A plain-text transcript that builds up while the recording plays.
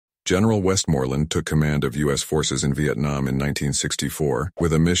General Westmoreland took command of U.S. forces in Vietnam in 1964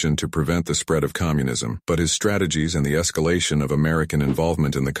 with a mission to prevent the spread of communism, but his strategies and the escalation of American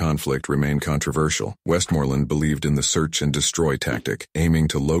involvement in the conflict remain controversial. Westmoreland believed in the search and destroy tactic, aiming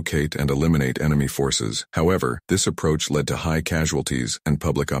to locate and eliminate enemy forces. However, this approach led to high casualties and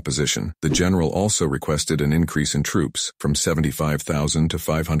public opposition. The general also requested an increase in troops from 75,000 to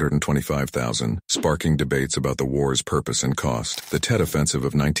 525,000, sparking debates about the war's purpose and cost. The Tet Offensive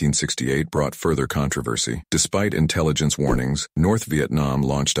of 1968 brought further controversy. Despite intelligence warnings, North Vietnam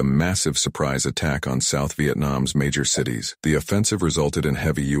launched a massive surprise attack on South Vietnam's major cities. The offensive resulted in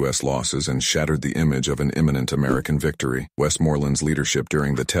heavy U.S. losses and shattered the image of an imminent American victory. Westmoreland's leadership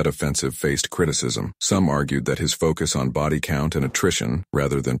during the Tet Offensive faced criticism. Some argued that his focus on body count and attrition,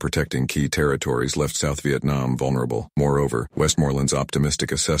 rather than protecting key territories, left South Vietnam vulnerable. Moreover, Westmoreland's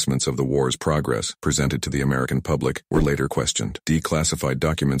optimistic assessments of the war's progress, presented to the American public, were later questioned. Declassified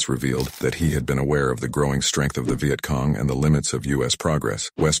documents revealed that he had been aware of the growing strength of the Viet Cong and the limits of U.S. progress.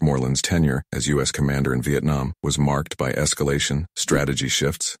 Westmoreland's tenure as U.S. commander in Vietnam was marked by escalation, strategy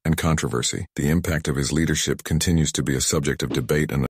shifts, and controversy. The impact of his leadership continues to be a subject of debate and